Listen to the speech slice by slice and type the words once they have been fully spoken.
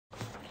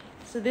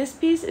So this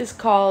piece is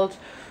called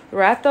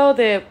Rato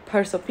de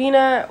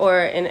Proserpina,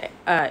 or in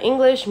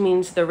English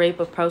means The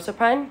Rape of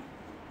Proserpine,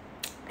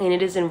 and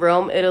it is in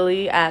Rome,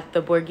 Italy at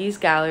the Borghese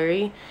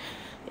Gallery.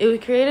 It was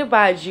created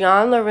by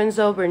Gian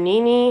Lorenzo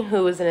Bernini,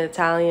 who was an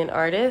Italian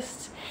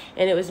artist,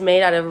 and it was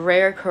made out of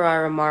rare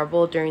Carrara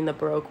marble during the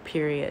Baroque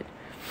period.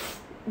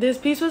 This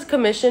piece was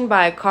commissioned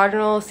by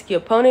Cardinal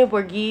Scipione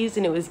Borghese,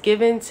 and it was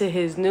given to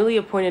his newly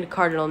appointed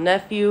cardinal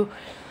nephew,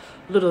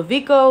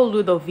 Ludovico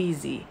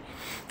Ludovisi.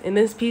 And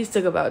this piece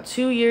took about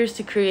 2 years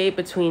to create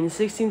between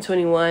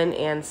 1621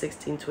 and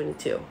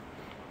 1622.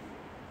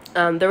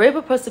 The Rape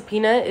of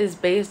Proserpina is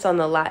based on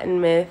the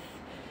Latin myth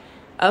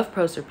of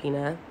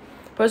Proserpina.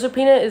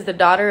 Proserpina is the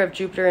daughter of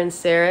Jupiter and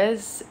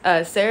Ceres.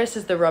 Ceres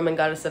is the Roman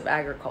goddess of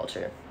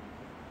agriculture.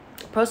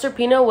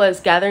 Proserpina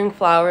was gathering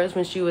flowers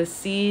when she was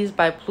seized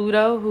by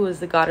Pluto, who is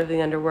the god of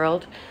the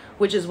underworld,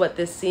 which is what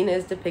this scene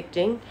is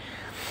depicting.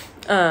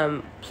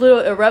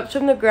 Pluto erupts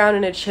from the ground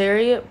in a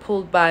chariot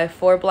pulled by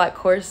 4 black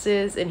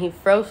horses, and he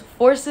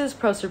forces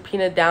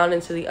Proserpina down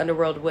into the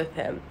underworld with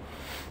him.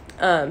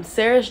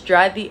 Ceres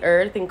dried the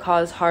earth and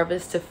caused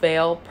harvests to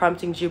fail,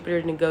 prompting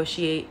Jupiter to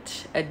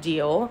negotiate a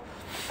deal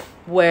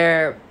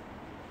where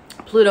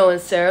Pluto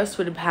and Ceres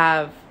would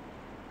have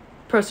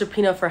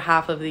Proserpina for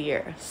half of the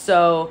year.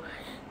 So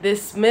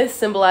this myth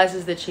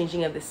symbolizes the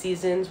changing of the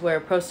seasons, where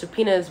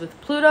Proserpina is with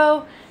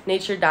Pluto,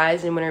 nature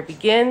dies and winter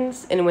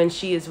begins, and when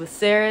she is with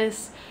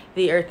Ceres,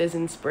 the earth is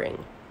in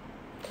spring.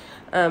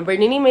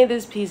 Bernini made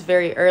this piece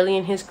very early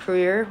in his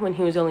career, when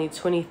he was only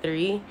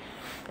 23,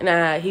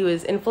 and he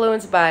was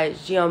influenced by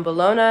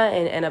Giambologna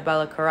and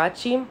Annabella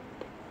Carracci.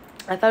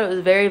 I thought it was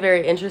very,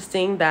 very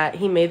interesting that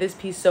he made this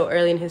piece so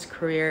early in his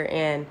career,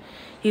 and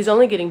he's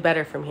only getting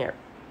better from here.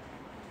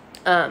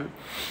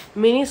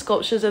 Many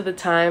sculptures of the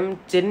time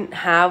didn't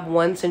have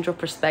one central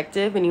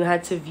perspective, and you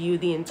had to view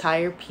the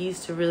entire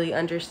piece to really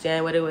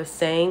understand what it was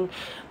saying.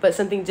 But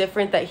something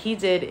different that he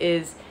did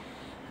is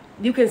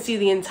you can see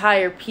the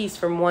entire piece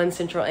from one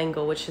central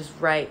angle, which is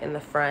right in the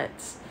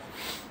front.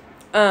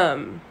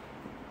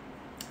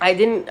 I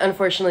didn't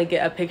unfortunately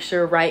get a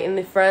picture right in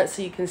the front,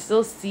 so you can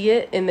still see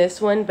it in this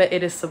one, but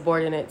it is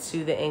subordinate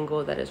to the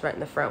angle that is right in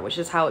the front, which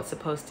is how it's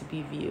supposed to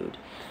be viewed.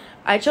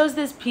 I chose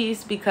this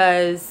piece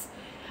because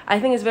I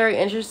think it's very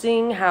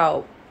interesting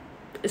how,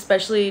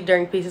 especially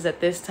during pieces at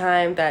this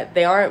time, that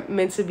they aren't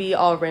meant to be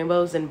all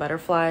rainbows and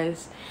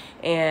butterflies,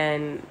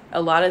 and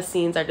a lot of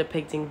scenes are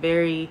depicting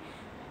very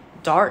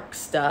dark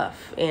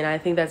stuff, and I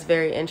think that's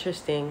very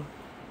interesting.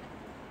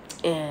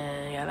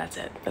 And yeah, that's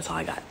it. That's all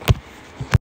I got.